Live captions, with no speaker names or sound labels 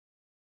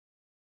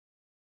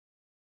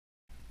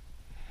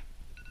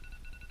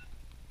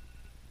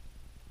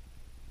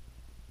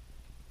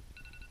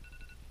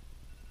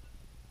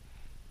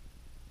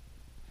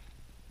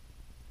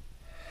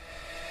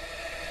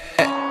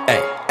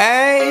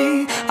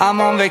I'm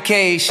on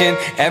vacation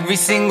every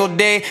single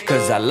day,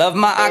 cause I love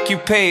my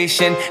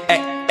occupation.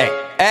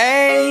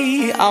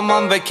 Hey, I'm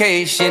on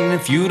vacation.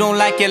 If you don't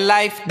like your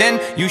life,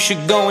 then you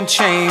should go and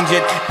change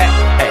it.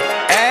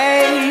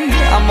 Hey,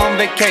 I'm on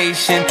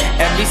vacation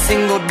every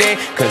single day,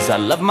 cause I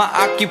love my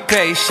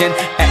occupation.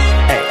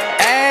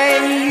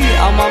 Hey,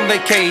 I'm on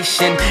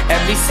vacation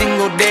every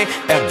single day,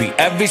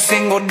 every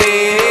single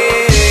day.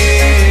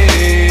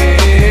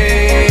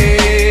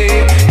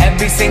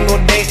 Every single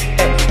day,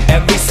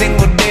 every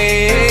single day.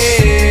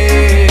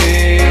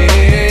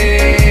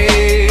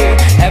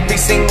 Every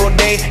single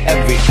day,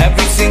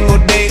 every single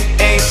day.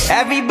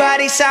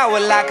 Everybody sour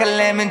like a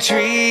lemon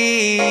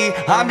tree.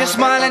 I'm just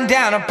smiling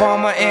down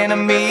upon my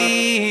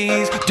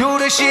enemies. Do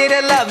the shit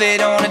and love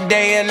it on a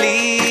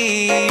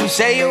daily. You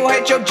say you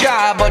hate your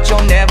job, but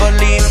you'll never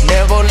leave,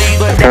 never leave.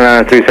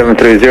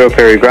 3730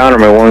 Perry Ground,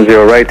 runway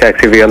 10 right,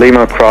 taxi via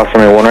Lima, cross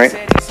runway 1 right.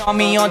 Saw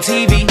me on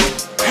TV.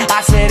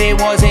 I said it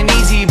wasn't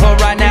easy, but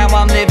right now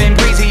I'm living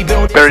breezy.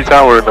 Perry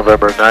Tower,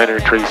 November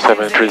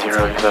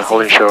 93730,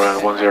 holding show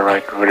on 10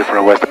 right, ready for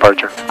a west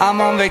departure.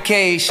 I'm on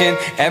vacation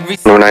every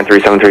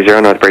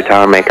 93730, Northbury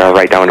Tower, make a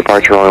right down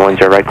departure, only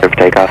 10 right, clear for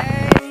takeoff.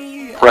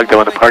 Right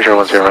down departure,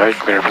 10 right,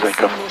 clear for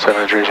takeoff,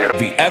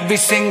 730. Every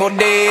single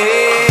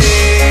day.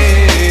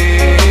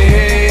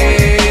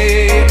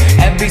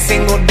 Every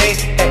single day,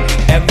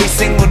 every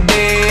single day.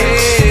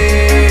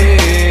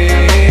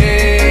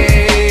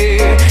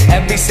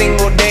 Every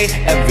single day,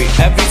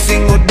 every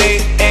single day.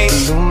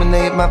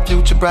 Illuminate my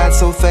future bright,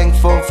 so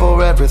thankful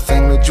for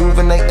everything.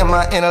 Rejuvenating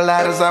my inner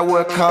light as I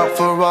work hard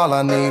for all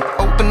I need.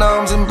 Open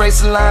arms,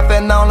 embracing life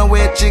and all of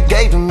which you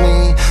gave to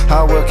me.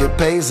 Hard work, it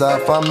pays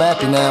off, I'm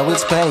happy now,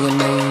 it's paying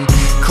me.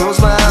 Close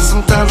my eyes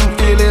sometimes and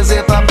feel as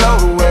if I blow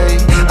away.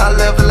 I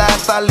love the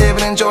life I live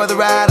and enjoy the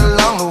ride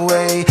along the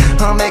way.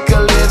 I'll make a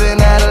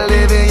living out of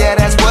living, yeah,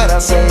 that's what I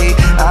say.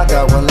 I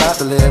got one life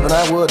to live and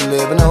I wouldn't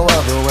live in no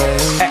other way.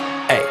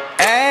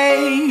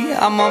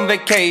 I'm on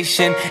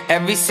vacation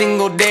every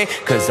single day,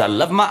 cause I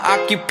love my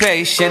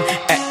occupation.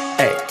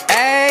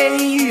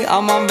 Hey,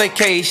 I'm on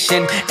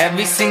vacation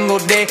every single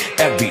day,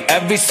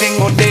 every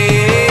single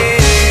day.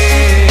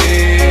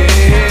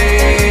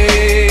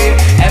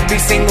 Every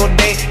single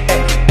day,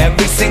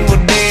 every single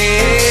day.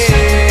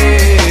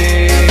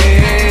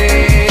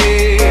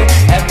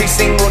 Every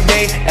single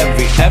day,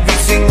 every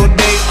single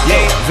day.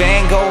 Yeah,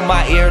 Van Gogh,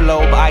 my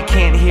earlobe, I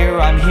can't hear,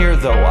 I'm here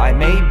though. I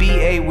may be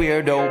a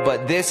weirdo,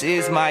 but this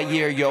is my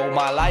year, yo.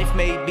 My life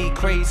may be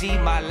crazy,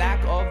 my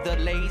lack of the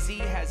lazy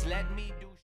has led me